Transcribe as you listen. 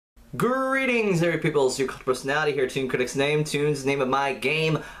Greetings, every people. It's your personality here, ToonKritic's name, Toon's name of my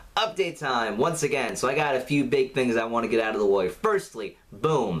game. Update time once again. So I got a few big things I want to get out of the way. Firstly,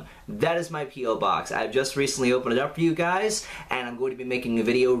 boom, that is my P.O. box. I've just recently opened it up for you guys, and I'm going to be making a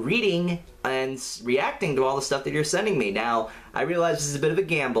video reading and reacting to all the stuff that you're sending me. Now, I realize this is a bit of a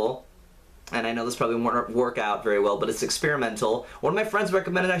gamble, and I know this probably won't work out very well, but it's experimental. One of my friends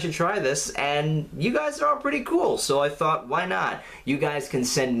recommended I should try this, and you guys are all pretty cool, so I thought, why not? You guys can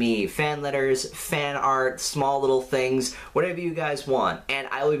send me fan letters, fan art, small little things, whatever you guys want, and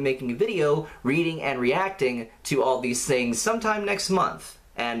I will be making a video reading and reacting to all these things sometime next month.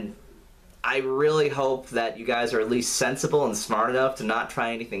 And I really hope that you guys are at least sensible and smart enough to not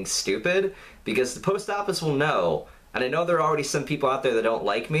try anything stupid, because the post office will know, and I know there are already some people out there that don't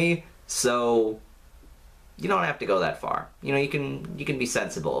like me, so you don't have to go that far. You know, you can be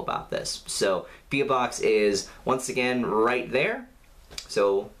sensible about this. So P.O. Box is once again right there.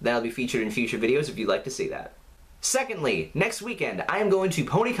 So that'll be featured in future videos if you'd like to see that. Secondly, next weekend I am going to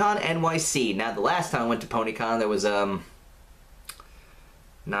Ponycon NYC. Now the last time I went to Ponycon there was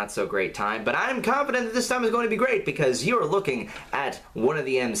not so great time, but I'm confident that this time is going to be great because you're looking at one of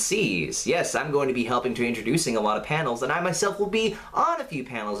the MCs. Yes, I'm going to be helping to introducing a lot of panels, and I myself will be on a few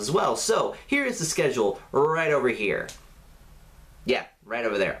panels as well. So here is the schedule right over here. Yeah, right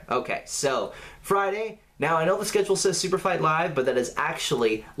over there. Okay, so Friday. Now I know the schedule says Super Fight Live, but that is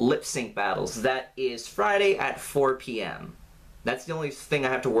actually lip sync battles. That is Friday at 4 p.m. That's the only thing I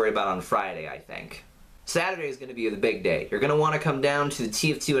have to worry about on Friday, I think. Saturday is going to be the big day. You're going to want to come down to the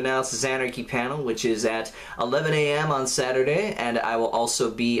TF2 Analysis Anarchy panel, which is at 11 a.m. on Saturday, and I will also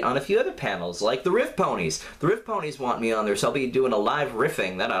be on a few other panels, like the Riff Ponies. The Riff Ponies want me on there, so I'll be doing a live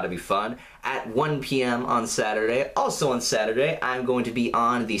riffing. That ought to be fun. At 1 p.m. on Saturday. Also on Saturday, I'm going to be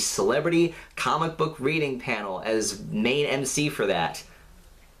on the Celebrity Comic Book Reading panel as main MC for that.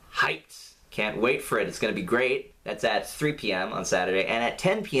 Hyped. Can't wait for it. It's going to be great. That's at 3 p.m. on Saturday. And at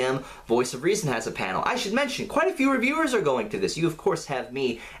 10 p.m., Voice of Reason has a panel. I should mention, quite a few reviewers are going to this. You, of course, have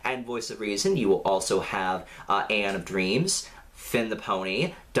me and Voice of Reason. You will also have Anne of Dreams, Finn the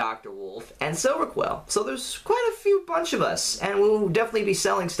Pony, Dr. Wolf, and Silverquill. So there's quite a bunch of us, and we'll definitely be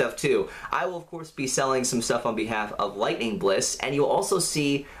selling stuff too. I will, of course, be selling some stuff on behalf of Lightning Bliss, and you'll also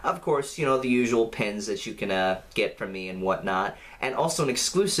see, of course, you know, the usual pins that you can get from me and whatnot, and also an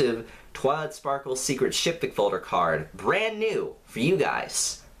exclusive Twilight Sparkle Secret Shippick folder card, brand new for you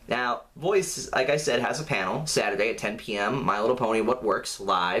guys. Now, Voice, like I said, has a panel Saturday at 10 p.m. My Little Pony What Works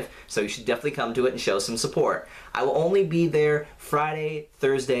live, so you should definitely come to it and show some support. I will only be there Friday,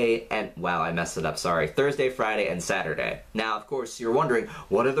 Thursday, and, wow, I messed it up, sorry. Thursday, Friday, and Saturday. Now, of course, you're wondering,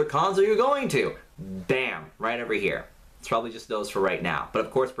 what other cons are you going to? Bam, right over here. It's probably just those for right now, but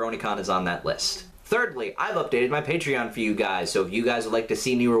of course, Ponycon is on that list. Thirdly, I've updated my Patreon for you guys, so if you guys would like to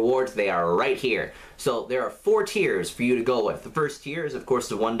see new rewards, they are right here. So there are 4 tiers for you to go with. The first tier is, of course,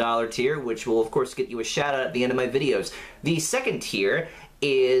 the $1 tier, which will, of course, get you a shout-out at the end of my videos. The second tier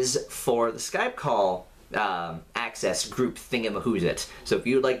is for the Skype call access group thingamahoosit. So if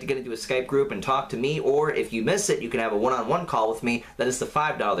you would like to get into a Skype group and talk to me, or if you miss it, you can have a one-on-one call with me, that is the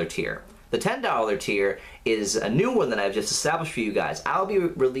 $5 tier. The $10 tier is a new one that I've just established for you guys. I'll be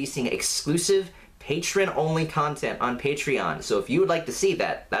releasing exclusive patron-only content on Patreon, so if you would like to see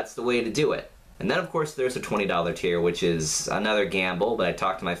that, that's the way to do it. And then, of course, there's a $20 tier, which is another gamble, but I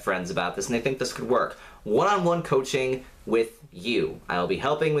talked to my friends about this, and they think this could work. One-on-one coaching with you. I will be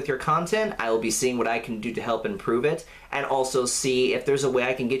helping with your content, I will be seeing what I can do to help improve it, and also see if there's a way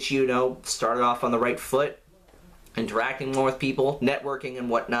I can get you, started off on the right foot, interacting more with people, networking and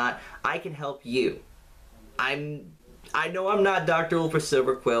whatnot. I can help you. I know I'm not Dr. Wolf or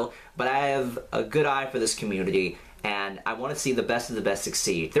Silverquill, but I have a good eye for this community, and I want to see the best of the best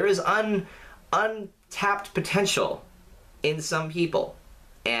succeed. There is untapped potential in some people,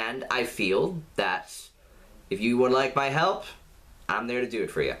 and I feel that if you would like my help, I'm there to do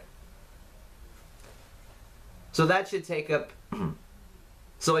it for you. So that should take up...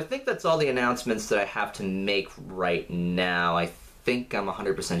 So I think that's all the announcements that I have to make right now. I think I'm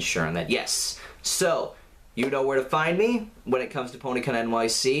 100% sure on that. Yes. So... you know where to find me when it comes to Ponycon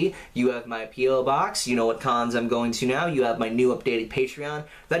NYC. You have my P.O. box. You know what cons I'm going to now. You have my new updated Patreon.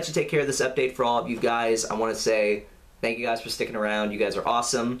 That should take care of this update for all of you guys. I want to say thank you guys for sticking around. You guys are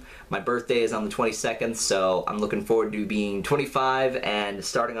awesome. My birthday is on the 22nd, so I'm looking forward to being 25 and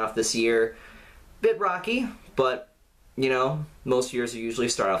starting off this year. Bit rocky, but you know, most years usually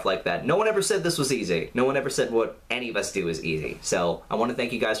start off like that. No one ever said this was easy. No one ever said what any of us do is easy. So I want to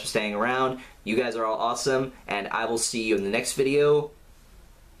thank you guys for staying around. You guys are all awesome, and I will see you in the next video,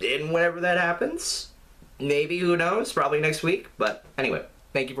 in whenever that happens. Maybe, who knows, probably next week. But anyway,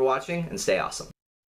 Thank you for watching, and stay awesome.